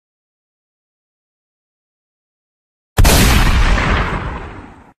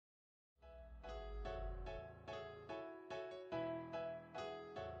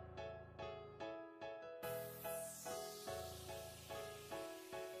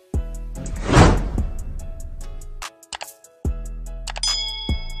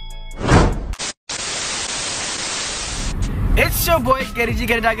your boy, Getty G,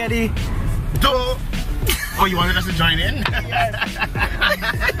 Getty Da Getty. Do. Oh, you wanted us to join in? Yes.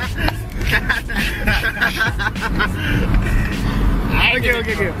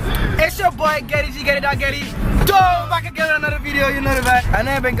 Okay. It's your boy, Getty G, Getty Da Getty. Do. Back again with another video, you know the vibe. I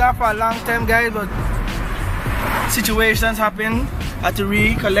know I've been gone for a long time, guys, but situations happen. I had to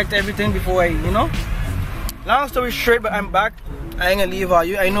recollect everything before long story short, but I'm back. I ain't gonna leave all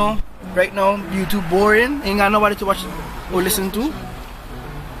you. I know right now YouTube boring, ain't got nobody to watch or listen to.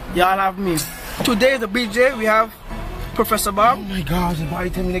 Y'all have me. Today is the BJ. We have Professor Bob. Oh my gosh, the body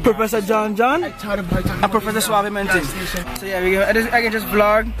tell me the Professor John, I tried to buy and Professor Suave Mentin. So yeah, I can just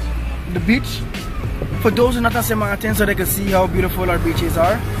vlog the beach for those who are not in St. Martin, so they can see how beautiful our beaches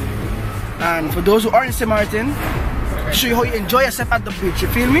are. And for those who are in St. Martin, show you how you enjoy yourself at the beach. You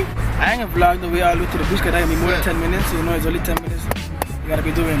feel me? I ain't gonna vlog the way I look to the beach because I gonna be more than 10 minutes. So you know it's only 10 minutes. You gotta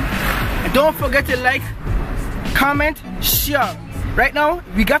be doing. And don't forget to like, comment, share. Right now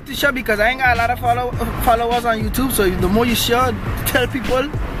we got to share because I ain't got a lot of followers on YouTube. So the more you share, tell people,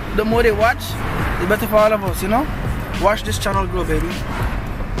 the more they watch, it's better for all of us. You know, watch this channel grow, baby.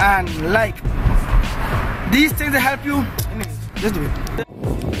 And like these things that help you. Anyways, let's do it.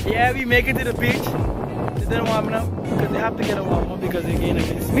 Yeah, we make it to the beach. They don't warm up because they have to get a warm up because they're going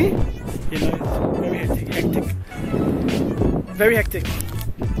against me. You know, it's very hectic. Very hectic.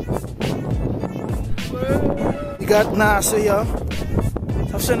 We got Nasa here.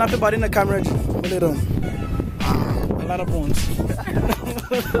 I've seen everybody in the camera. Hold it on. A lot of bones.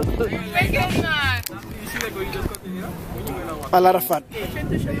 A lot of fat.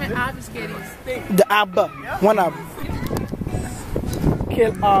 The ab. One ab.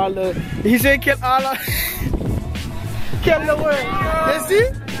 Kill all the. He said kill all the. Kill the world. You see?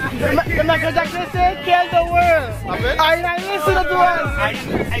 The Michael Jackson said kill the world. I listen to the world. I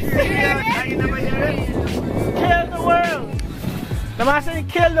never hear it. Kill the world. The man said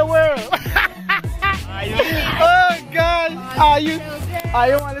kill the world. Oh God. Are you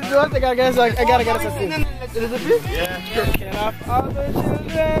want to do it? I gotta get a person. Is it a piece? Yeah. Kill off all the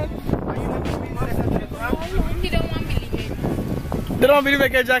children. He don't want to believe it. They don't believe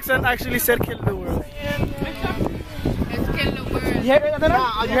Michael Jackson actually said kill the world. You hear it?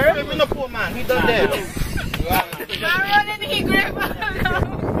 Nah, you hear it? The poor man. He done that. Why didn't he grab him?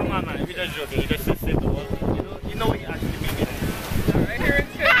 Come on, man. He just joking. He just said the word. You know what he actually means. I hear it.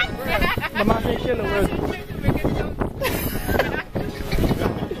 The man said kill the word.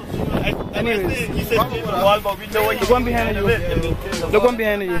 Anyways. He said kill the wall, but we know what he means. Look one behind you. Look one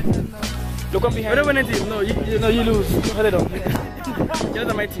behind you. Look one behind you. What team? No, you lose. Hold it on. You're not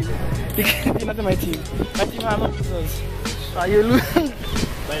on my team. You're not on my team. My team has no losers. Are you losing?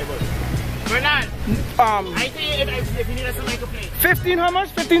 Bernard, I think if you need us to make a play. 15 how much?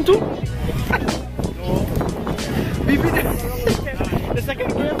 15 2? No. We beat the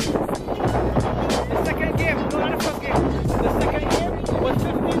second game. The second game, no, not the first game. The second game was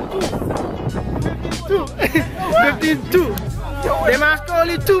 15 2. 15 2. They must score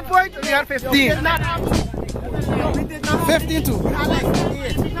only 2 points, we had 15. 15 2.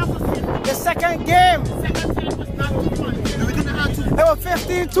 The second game. It was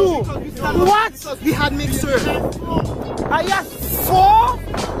 15-2. What? We had mixed serve. I had 4?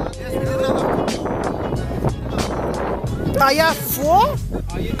 I had 4?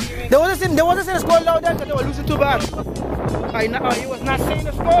 They wasn't saying the score loud there because they were losing too bad. He was not saying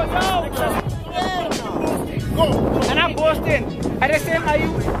the score loud. And I'm boasting. And they saying, are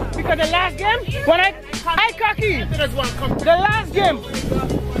you? Because the last game, when I cocky. The last game,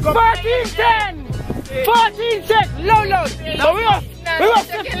 14-10. 14-6, low. So we were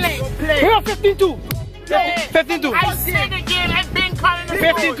 15-2. 15-2. I said the game, I've been calling the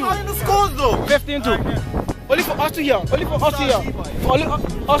 15-2. The scores though. 15-2. Only for us to hear. Only for us to hear. Only us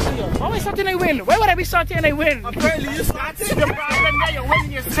to hear. Why am I starting and I win? Why would I be starting and I win? Apparently you started. The problem now you're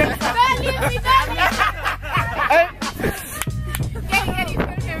winning yourself. Get him.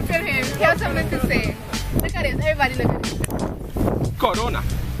 Film him. He has something to say. Look at this. Everybody look at this. Corona.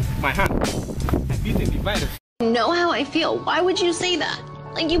 My hand. Know how I feel. Why would you say that?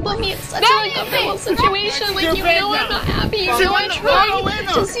 Like, you put me in such a uncomfortable situation. Like, you know I'm not happy. You know I tried.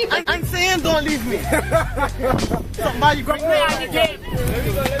 Just even. I'm saying don't leave me. Somebody go play out the game.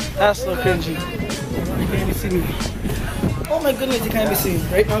 That's so cringy. You can't even see me. Oh my goodness, you can't be seen.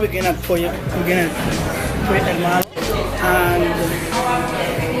 Right now we're going at Poya. We're going at Poya El Mal. And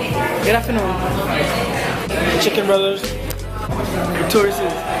good afternoon. Chicken Brothers. The tourists.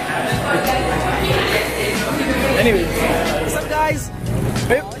 Anyways, what's up, guys?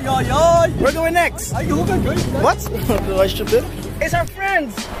 We're going next. What? I stupid. It's our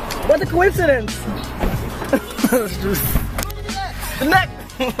friends. What a coincidence. Next!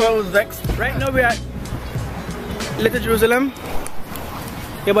 What was next? Right now we're at Little Jerusalem.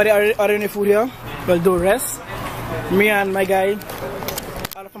 Everybody ordering food here. We'll do rest. Me and my guy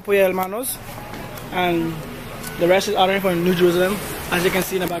are from Pollo Hermanos. And the rest is ordering from New Jerusalem. As you can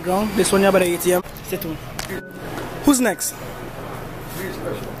see in the background. This one here by the ATM. Stay tuned. Who's next?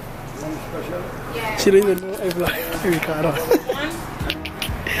 Yeah. She didn't even know Ricardo.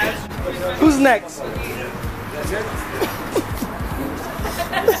 Who's next?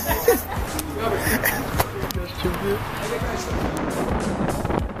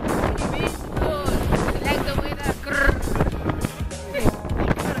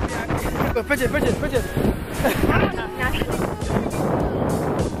 Pitch it.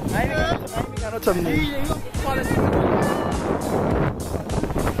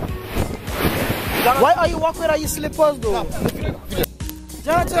 Why are you walking without your slippers though?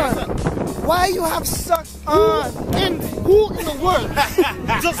 Jonathan, why you have socks on? And who in the world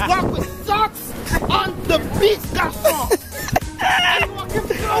just walk with socks on the beach? That's wrong. And walk in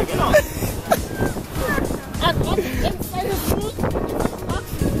the and on the inside of the shoes,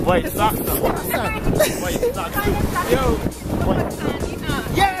 Wait, socks though. Wait, socks too. yo.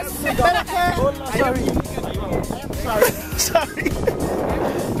 Yes, better. Sorry. Sorry.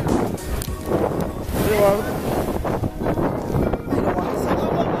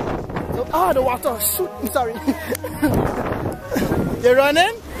 Ah, the water. Shoot. I'm sorry. You're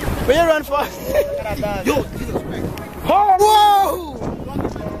running? Where you run for? Yo, Jesus Christ. Whoa!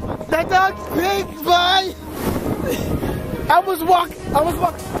 That dog big, boy! I was walking.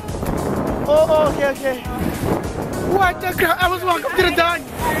 Oh, okay. What the crap? I was walking to the dog.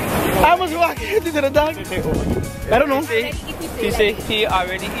 I don't know. He say he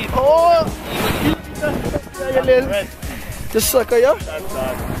already eat. Oh! Just sucker, yeah?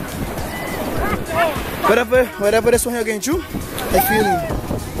 Whatever this one here going through, I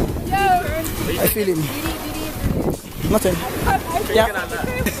feel him. Nothing. Yeah.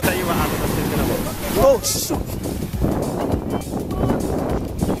 Oh, shoot.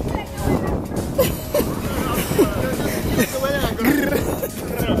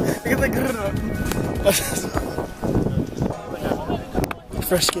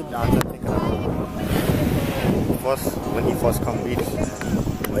 Fresh kid. When he first come beach,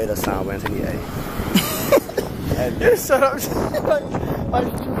 where the sound went in the air. Shut up. I'm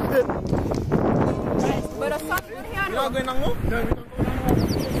stupid. But the sun here You not going on?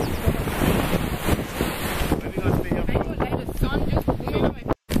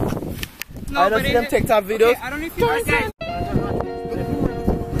 I don't see them TikTok videos. I don't know if you guys.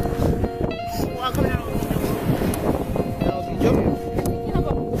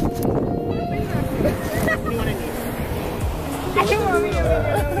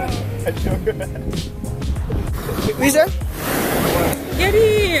 Lisa? Get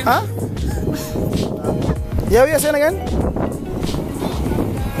him! Huh? Yeah, what are you saying again?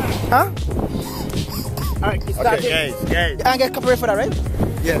 Huh? Alright, Okay, guys. I get copyright for that, right?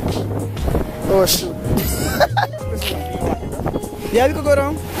 Yeah. Oh, shoot. Yeah, we could go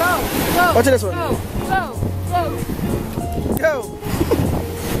down. Go! Watch this one. Go!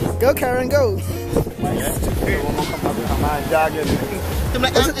 Go, Karen, go. I'm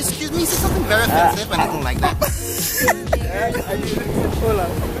like, excuse me, is this something very offensive? And I don't like that. Hold on.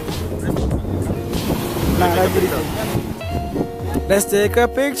 Nah, that's beautiful. Let's take a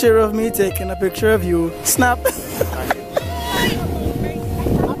picture of me taking a picture of you. Snap.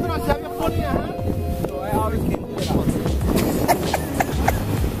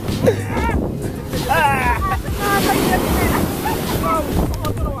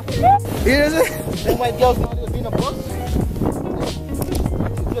 Here is it. Them white girls know they're being a boss.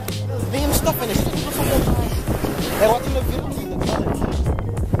 Being stuff in the shit. They're watching the video.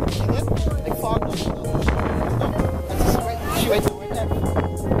 Like fog. That's just right. She right there.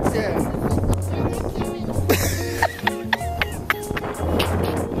 Yeah.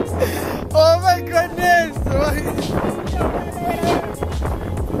 Oh my goodness.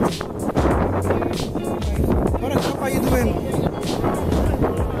 What the fuck are you doing?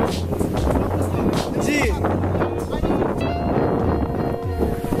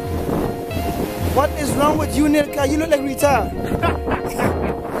 What is wrong with you, Nilka? You look like Rita.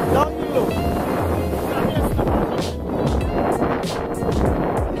 Down you look.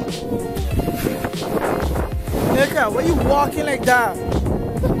 Nilka, why are you walking like that?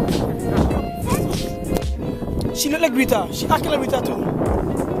 She look like Rita. She acting like Rita too.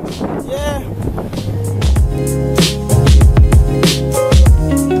 Yeah.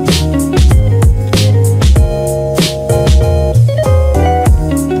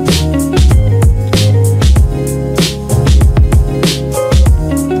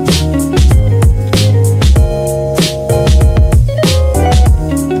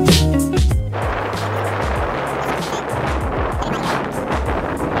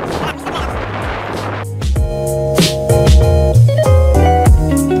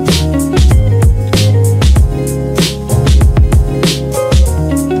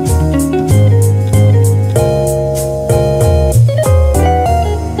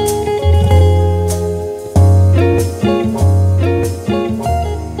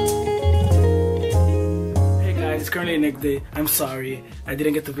 day. I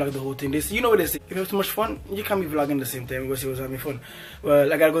didn't get to vlog the whole thing. This, you know what it is. If you have too much fun, you can't be vlogging at the same time because it was having fun.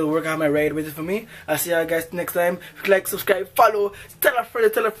 Well, I gotta go to work. I have my ride waiting for me. I'll see y'all guys next time. Like, subscribe, follow, tell a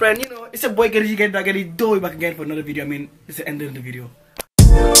friend. You know, it's a boy Getty, you get that Getty. Do it back again for another video. I mean, it's the end of the video.